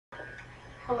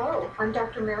Hello, I'm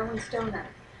Dr. Marilyn Stoner.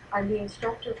 I'm the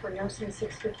instructor for Nursing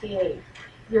 658.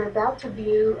 You're about to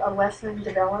view a lesson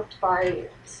developed by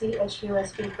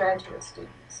CSUSB graduate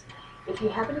students. If you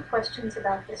have any questions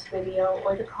about this video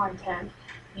or the content,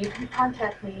 you can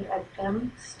contact me at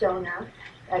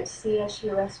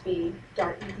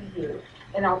mstoner@csusb.edu,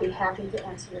 and I'll be happy to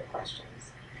answer your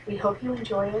questions. We hope you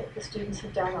enjoy it. The students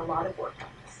have done a lot of work on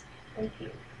this. Thank you.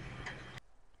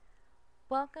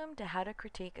 Welcome to How to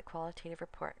Critique a Qualitative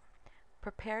Report,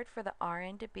 prepared for the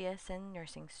RN to BSN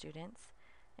nursing students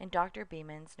and Dr.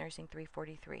 Beeman's Nursing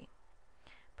 343.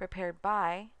 Prepared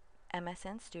by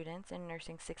MSN students in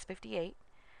Nursing 658,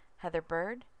 Heather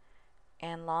Bird,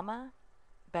 Ann Lama,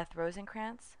 Beth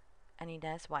Rosenkrantz, and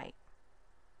Inez White.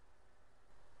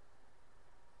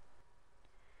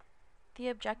 The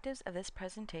objectives of this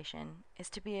presentation is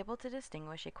to be able to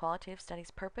distinguish a qualitative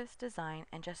study's purpose, design,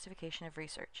 and justification of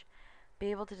research, be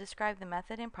able to describe the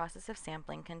method and process of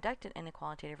sampling conducted in a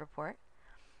qualitative report,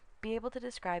 be able to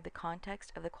describe the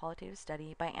context of the qualitative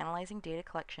study by analyzing data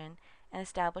collection and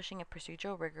establishing a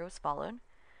procedural rigor was followed,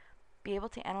 be able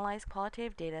to analyze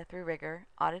qualitative data through rigor,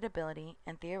 auditability,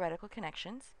 and theoretical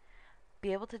connections,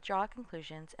 be able to draw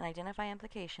conclusions and identify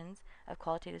implications of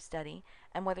qualitative study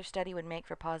and whether study would make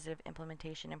for positive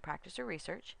implementation in practice or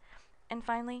research, and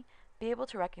finally, be able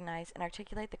to recognize and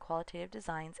articulate the qualitative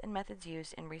designs and methods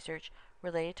used in research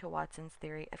related to Watson's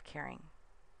theory of caring.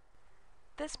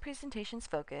 This presentation's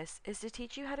focus is to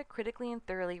teach you how to critically and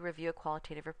thoroughly review a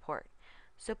qualitative report,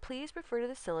 so please refer to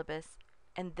the syllabus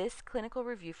and this clinical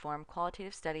review form,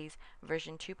 Qualitative Studies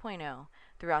version 2.0,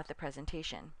 throughout the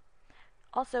presentation.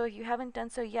 Also, if you haven't done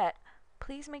so yet,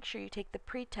 please make sure you take the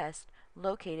pre-test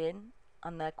located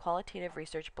on the Qualitative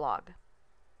Research blog.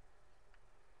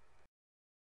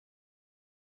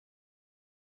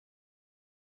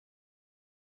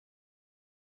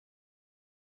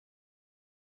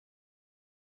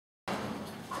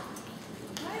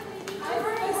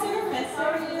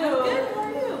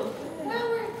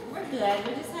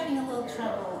 We're just having a little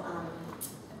trouble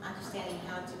understanding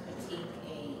how to critique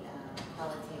a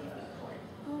qualitative report.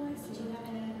 Oh, I see. Do you have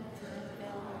any time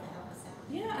available to help us out?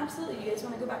 Yeah, absolutely. You guys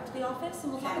want to go back to the office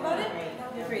and we'll talk That about would it? be great.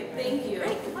 That would be great. Thank you.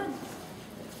 Great, come on.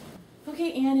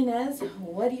 Okay, Ann and Ez,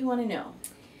 what do you want to know?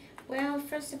 Well,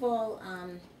 first of all,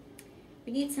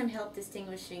 we need some help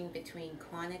distinguishing between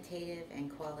quantitative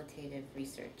and qualitative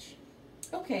research.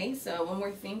 Okay, so when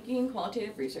we're thinking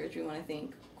qualitative research, we want to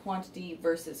think quantity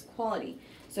versus quality.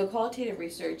 So qualitative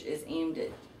research is aimed at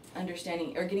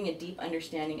understanding or getting a deep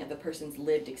understanding of the person's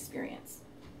lived experience.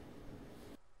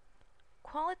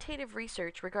 Qualitative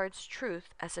research regards truth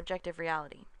as subjective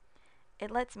reality. It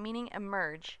lets meaning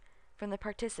emerge from the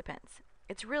participants.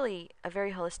 It's really a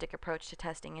very holistic approach to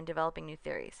testing and developing new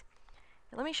theories.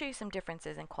 Now, let me show you some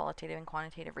differences in qualitative and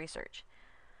quantitative research.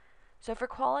 So for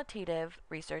qualitative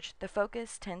research, the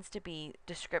focus tends to be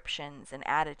descriptions and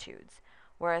attitudes,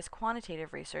 whereas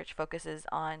quantitative research focuses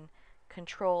on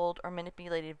controlled or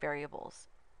manipulated variables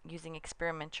using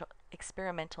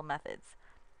experimental methods.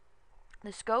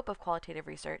 The scope of qualitative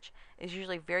research is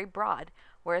usually very broad,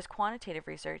 whereas quantitative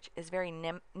research is very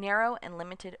narrow and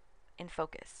limited in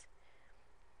focus.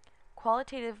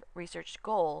 Qualitative research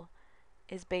goal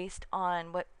is based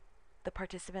on what the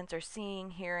participants are seeing,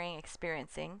 hearing,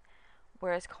 experiencing,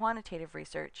 whereas quantitative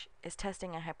research is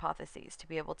testing a hypothesis to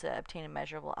be able to obtain a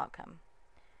measurable outcome.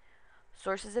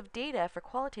 Sources of data for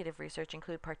qualitative research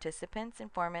include participants,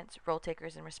 informants, role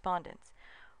takers, and respondents,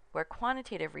 where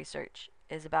quantitative research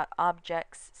is about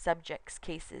objects, subjects,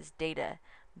 cases, data,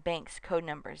 banks, code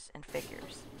numbers, and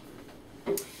figures.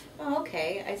 Oh,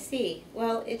 okay, I see.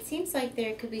 Well, it seems like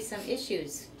there could be some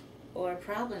issues or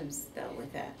problems, though,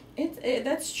 with that.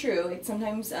 That's true.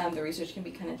 Sometimes the research can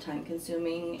be kind of time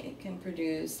consuming. It can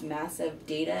produce massive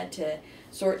data to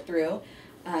sort through.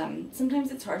 Sometimes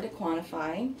it's hard to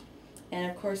quantify, and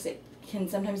of course it can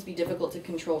sometimes be difficult to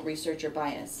control researcher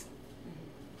bias.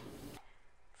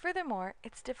 Furthermore,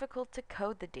 it's difficult to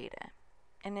code the data,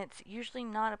 and it's usually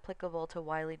not applicable to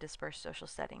widely dispersed social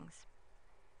settings.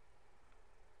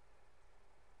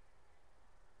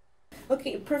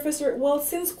 Okay, Professor, well,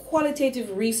 since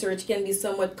qualitative research can be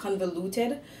somewhat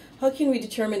convoluted, how can we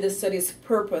determine the study's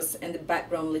purpose and the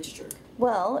background literature?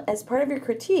 Well, as part of your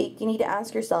critique, you need to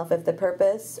ask yourself if the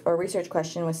purpose or research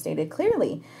question was stated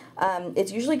clearly.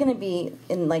 It's usually going to be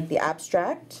in like the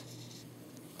abstract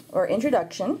or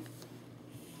introduction,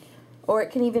 or it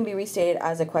can even be restated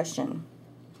as a question.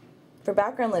 For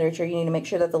background literature, you need to make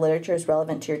sure that the literature is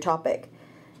relevant to your topic,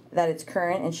 that it's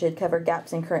current and should cover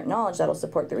gaps in current knowledge that will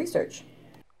support the research.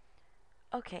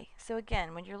 Okay, so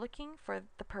again, when you're looking for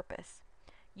the purpose,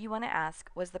 you want to ask,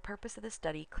 was the purpose of the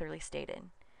study clearly stated?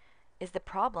 Is the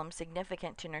problem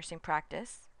significant to nursing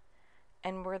practice?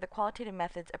 And were the qualitative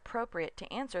methods appropriate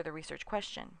to answer the research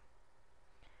question?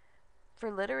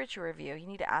 For literature review, you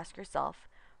need to ask yourself,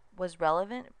 was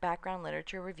relevant background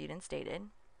literature reviewed and stated?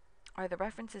 Are the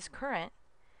references current?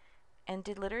 And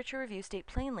did literature review state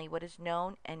plainly what is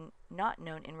known and not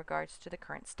known in regards to the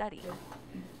current study?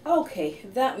 Okay,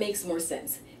 that makes more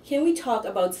sense. Can we talk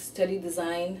about study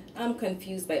design? I'm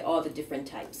confused by all the different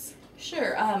types.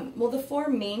 Sure. Well, the four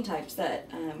main types that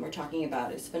we're talking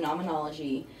about is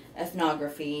phenomenology,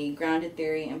 ethnography, grounded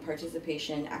theory, and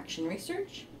participation action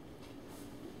research.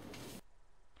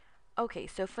 Okay,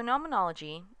 so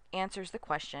phenomenology answers the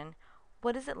question,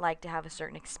 what is it like to have a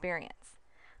certain experience?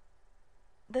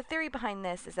 The theory behind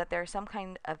this is that there is some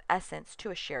kind of essence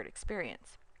to a shared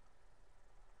experience.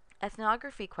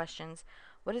 Ethnography questions,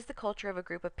 what is the culture of a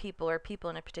group of people or people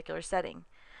in a particular setting?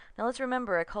 Now let's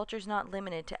remember, a culture is not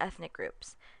limited to ethnic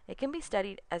groups. It can be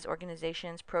studied as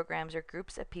organizations, programs, or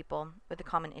groups of people with a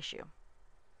common issue.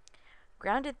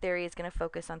 Grounded theory is going to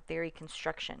focus on theory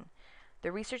construction.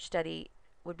 The research study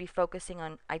would be focusing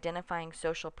on identifying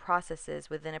social processes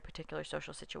within a particular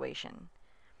social situation.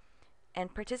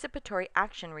 And participatory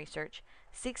action research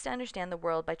seeks to understand the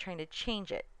world by trying to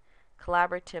change it,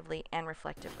 collaboratively and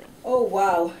reflectively. Oh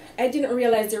wow, I didn't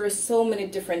realize there were so many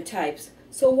different types.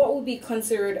 So what would be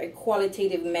considered a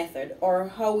qualitative method, or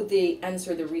how would they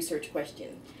answer the research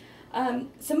question?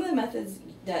 Some of the methods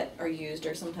that are used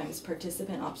are sometimes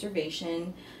participant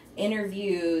observation,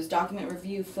 interviews, document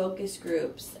review, focus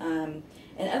groups, and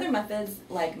other methods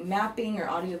like mapping or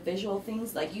audiovisual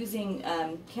things like using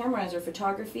cameras or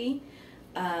photography,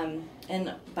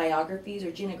 and biographies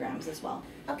or genograms as well.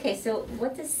 Okay, so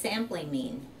what does sampling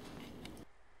mean?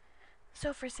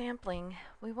 So for sampling,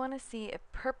 we want to see if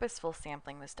purposeful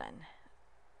sampling was done.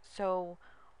 So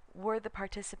were the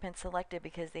participants selected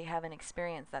because they have an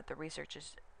experience that the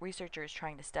researcher is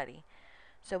trying to study?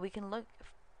 So we can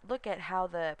look at how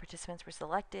the participants were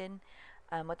selected,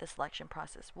 what the selection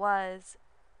process was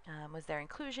there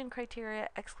inclusion criteria,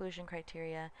 exclusion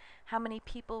criteria, how many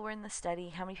people were in the study,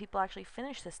 how many people actually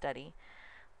finished the study,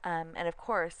 and of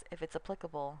course, if it's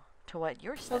applicable to what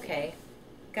you're studying. Okay,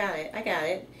 got it, I got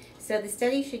it. So the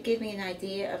study should give me an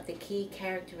idea of the key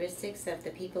characteristics of the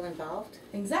people involved?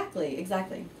 Exactly.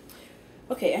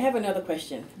 Okay, I have another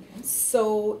question. Okay.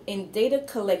 So in data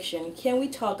collection, can we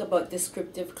talk about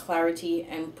descriptive clarity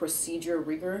and procedure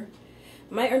rigor?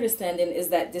 My understanding is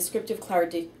that descriptive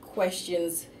clarity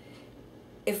questions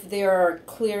if there are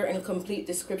clear and complete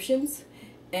descriptions,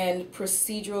 and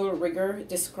procedural rigor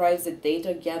describes the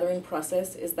data gathering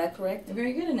process. Is that correct?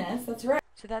 Very good, Ines. That's right.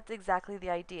 So that's exactly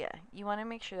the idea. You want to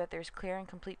make sure that there's clear and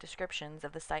complete descriptions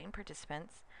of the site and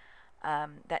participants,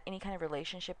 that any kind of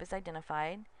relationship is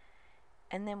identified,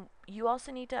 and then you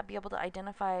also need to be able to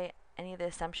identify any of the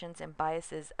assumptions and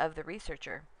biases of the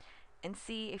researcher and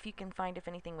see if you can find if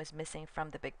anything was missing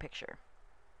from the big picture.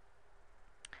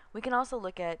 We can also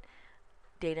look at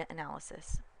data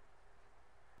analysis.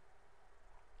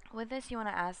 With this, you want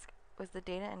to ask, was the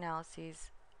data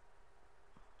analyses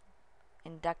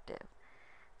inductive?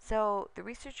 So the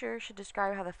researcher should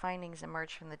describe how the findings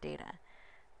emerged from the data.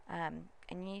 And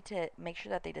you need to make sure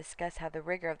that they discuss how the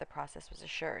rigor of the process was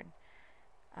assured.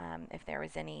 If there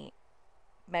was any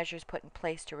measures put in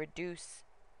place to reduce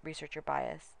researcher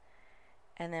bias.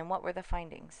 And then what were the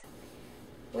findings?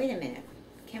 Wait a minute.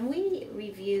 Can we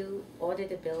review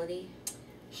auditability?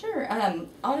 Sure.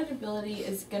 Auditability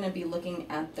is going to be looking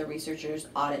at the researcher's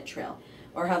audit trail,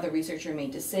 or how the researcher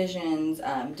made decisions,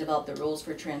 developed the rules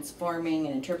for transforming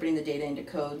and interpreting the data into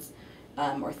codes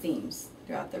or themes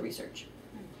throughout the research.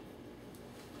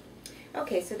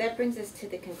 Okay, so that brings us to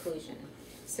the conclusion.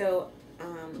 So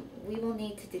we will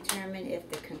need to determine if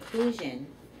the conclusion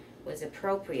was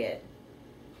appropriate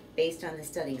based on the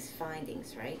study's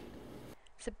findings, right?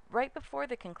 So right before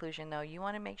the conclusion, though, you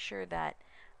want to make sure that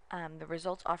the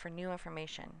results offer new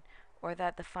information, or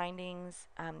that the findings,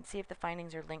 see if the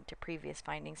findings are linked to previous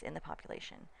findings in the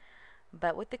population.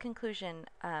 But with the conclusion,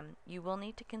 you will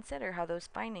need to consider how those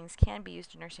findings can be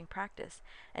used in nursing practice,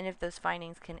 and if those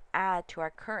findings can add to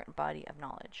our current body of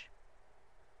knowledge.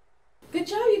 Good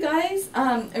job, you guys.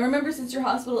 And remember, since your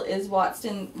hospital is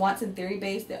Watson theory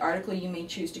based, the article you may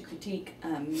choose to critique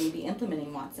may be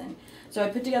implementing Watson. So I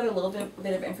put together a little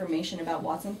bit of information about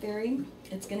Watson theory.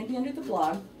 It's going to be under the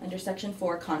blog, under section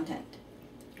 4, content.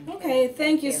 Okay,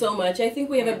 thank you so much. I think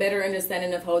we have a better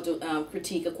understanding of how to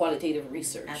critique a qualitative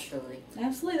research. Absolutely.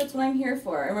 Absolutely, that's what I'm here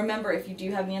for. And remember, if you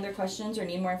do have any other questions or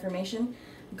need more information,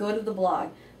 go to the blog.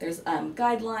 There's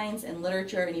guidelines and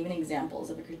literature and even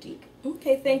examples of a critique.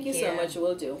 Okay, thank you so much.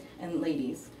 Will do. And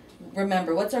ladies,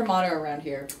 remember, what's our motto around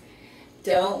here?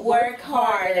 Don't work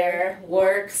harder,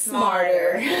 work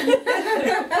smarter.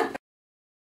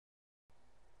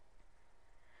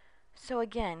 So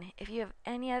again, if you have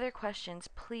any other questions,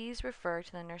 please refer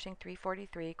to the Nursing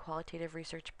 343 Qualitative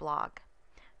Research blog.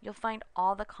 You'll find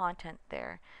all the content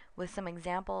there with some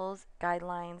examples,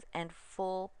 guidelines, and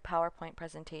full PowerPoint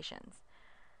presentations.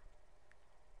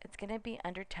 It's going to be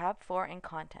under tab 4 in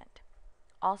content.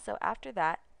 Also, after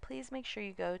that, please make sure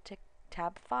you go to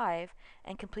tab 5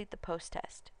 and complete the post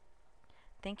test.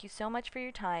 Thank you so much for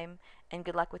your time, and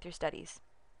good luck with your studies.